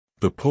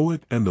The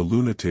Poet and the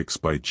Lunatics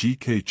by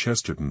G.K.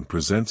 Chesterton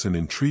presents an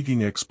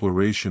intriguing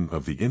exploration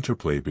of the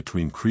interplay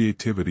between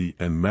creativity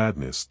and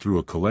madness through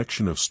a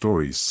collection of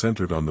stories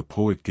centered on the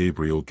poet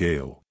Gabriel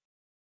Gale.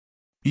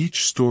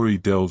 Each story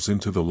delves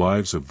into the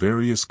lives of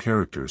various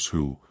characters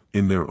who,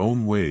 in their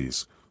own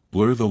ways,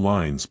 blur the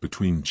lines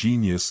between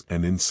genius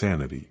and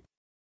insanity.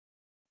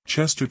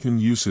 Chesterton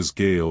uses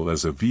Gale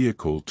as a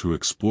vehicle to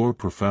explore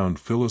profound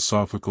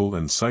philosophical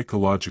and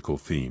psychological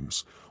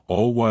themes,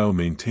 all while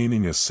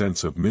maintaining a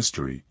sense of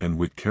mystery and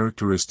wit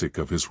characteristic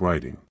of his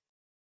writing.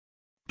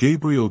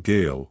 Gabriel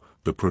Gale,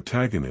 the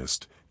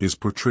protagonist, is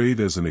portrayed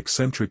as an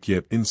eccentric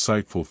yet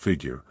insightful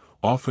figure,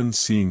 often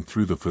seeing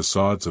through the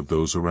facades of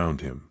those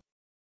around him.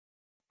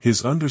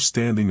 His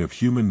understanding of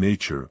human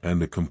nature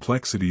and the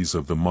complexities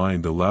of the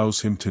mind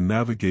allows him to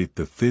navigate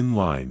the thin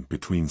line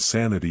between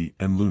sanity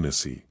and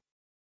lunacy.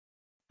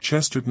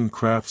 Chesterton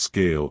crafts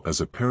Gale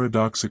as a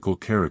paradoxical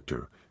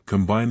character,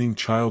 combining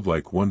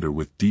childlike wonder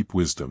with deep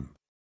wisdom.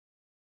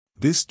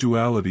 This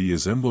duality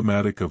is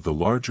emblematic of the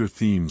larger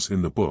themes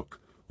in the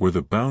book, where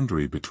the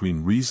boundary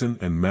between reason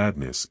and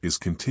madness is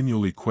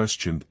continually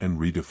questioned and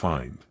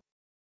redefined.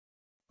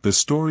 The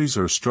stories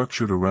are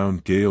structured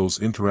around Gale's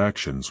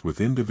interactions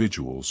with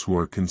individuals who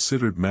are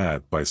considered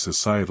mad by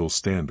societal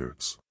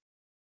standards.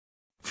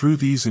 Through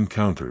these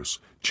encounters,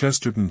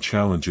 Chesterton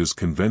challenges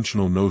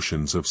conventional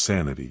notions of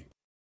sanity.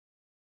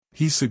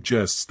 He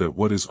suggests that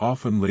what is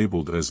often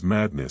labeled as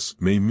madness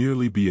may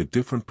merely be a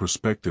different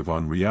perspective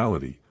on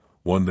reality,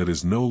 one that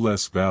is no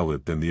less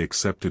valid than the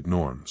accepted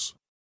norms.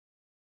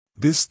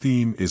 This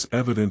theme is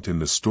evident in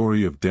the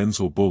story of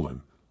Denzil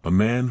Boleyn, a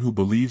man who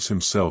believes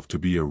himself to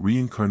be a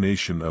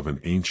reincarnation of an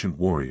ancient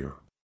warrior.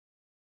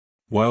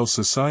 While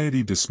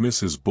society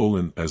dismisses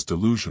Boleyn as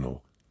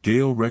delusional,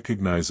 Gale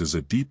recognizes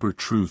a deeper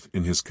truth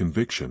in his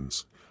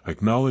convictions,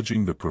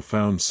 acknowledging the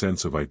profound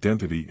sense of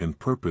identity and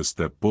purpose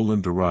that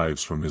Boleyn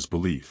derives from his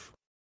belief.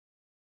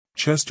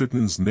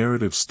 Chesterton's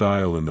narrative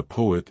style in The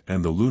Poet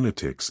and the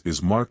Lunatics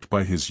is marked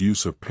by his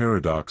use of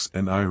paradox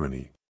and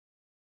irony.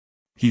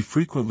 He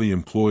frequently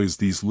employs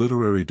these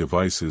literary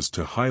devices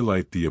to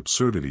highlight the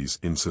absurdities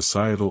in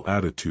societal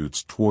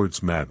attitudes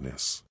towards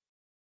madness.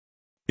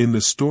 In the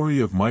story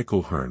of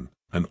Michael Herne,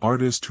 an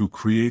artist who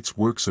creates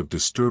works of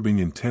disturbing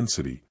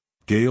intensity,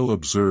 Gale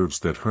observes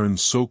that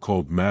Herne's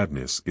so-called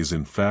madness is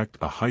in fact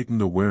a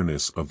heightened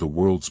awareness of the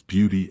world's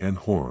beauty and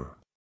horror.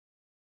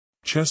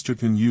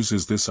 Chesterton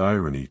uses this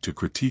irony to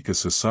critique a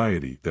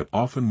society that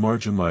often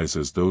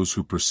marginalizes those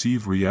who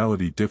perceive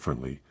reality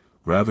differently,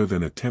 rather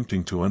than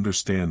attempting to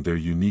understand their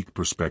unique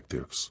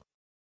perspectives.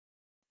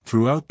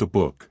 Throughout the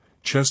book,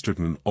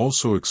 Chesterton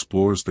also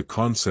explores the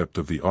concept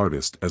of the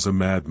artist as a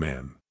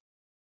madman.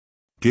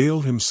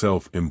 Gale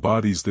himself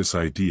embodies this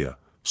idea,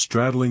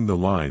 straddling the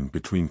line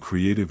between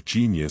creative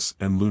genius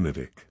and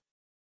lunatic.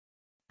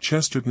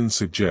 Chesterton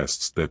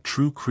suggests that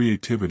true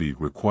creativity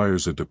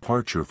requires a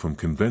departure from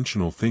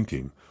conventional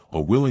thinking,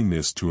 a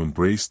willingness to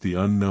embrace the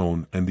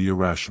unknown and the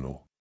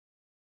irrational.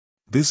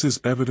 This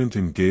is evident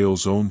in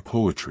Gale's own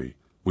poetry,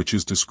 which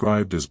is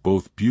described as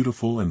both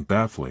beautiful and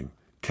baffling,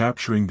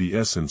 capturing the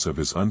essence of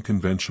his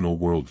unconventional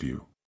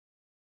worldview.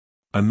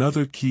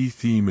 Another key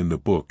theme in the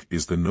book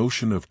is the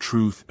notion of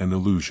truth and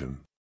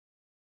illusion.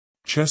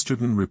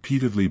 Chesterton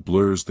repeatedly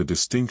blurs the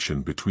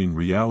distinction between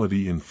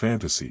reality and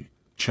fantasy,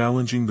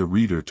 challenging the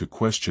reader to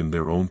question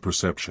their own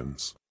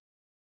perceptions.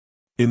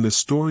 In the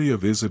story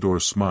of Isidore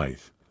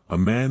Smythe, a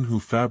man who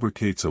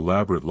fabricates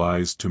elaborate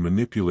lies to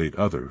manipulate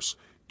others,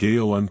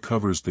 Gale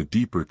uncovers the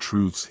deeper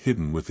truths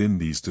hidden within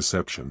these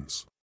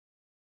deceptions.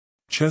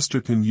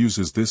 Chesterton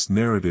uses this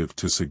narrative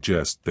to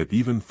suggest that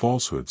even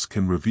falsehoods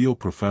can reveal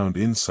profound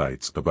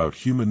insights about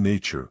human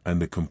nature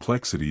and the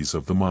complexities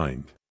of the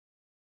mind.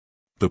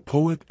 The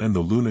Poet and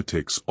the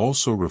Lunatics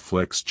also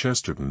reflects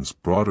Chesterton's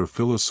broader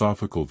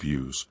philosophical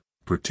views,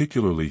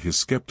 particularly his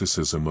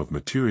skepticism of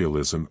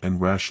materialism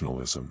and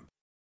rationalism.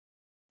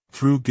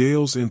 Through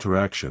Gale's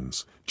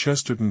interactions,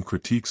 Chesterton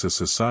critiques a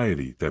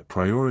society that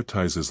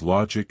prioritizes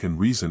logic and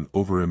reason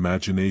over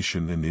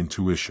imagination and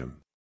intuition.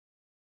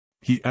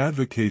 He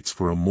advocates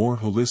for a more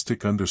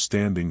holistic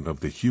understanding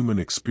of the human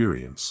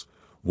experience,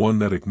 one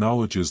that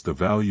acknowledges the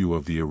value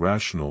of the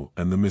irrational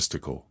and the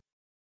mystical.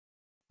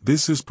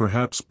 This is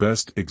perhaps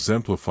best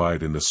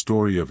exemplified in the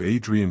story of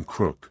Adrian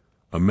Crook,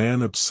 a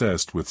man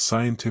obsessed with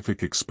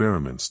scientific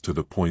experiments to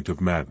the point of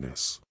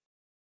madness.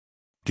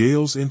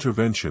 Gale's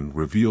intervention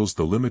reveals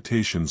the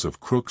limitations of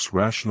Crook's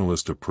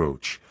rationalist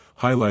approach,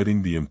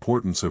 highlighting the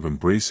importance of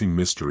embracing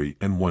mystery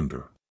and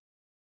wonder.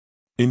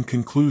 In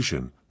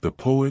conclusion, The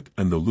Poet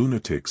and the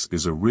Lunatics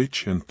is a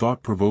rich and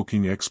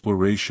thought-provoking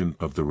exploration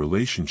of the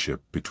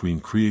relationship between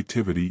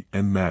creativity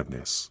and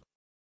madness.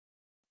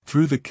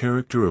 Through the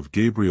character of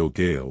Gabriel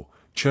Gale,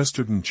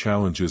 Chesterton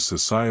challenges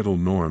societal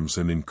norms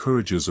and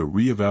encourages a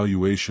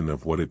re-evaluation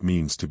of what it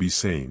means to be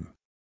sane.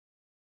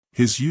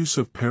 His use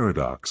of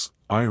paradox,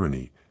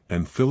 irony,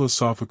 and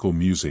philosophical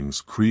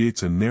musings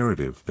creates a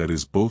narrative that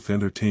is both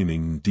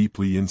entertaining and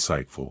deeply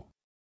insightful.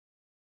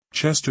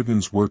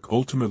 Chesterton's work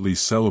ultimately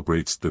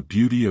celebrates the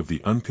beauty of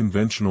the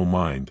unconventional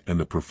mind and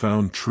the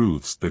profound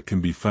truths that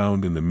can be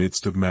found in the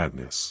midst of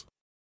madness.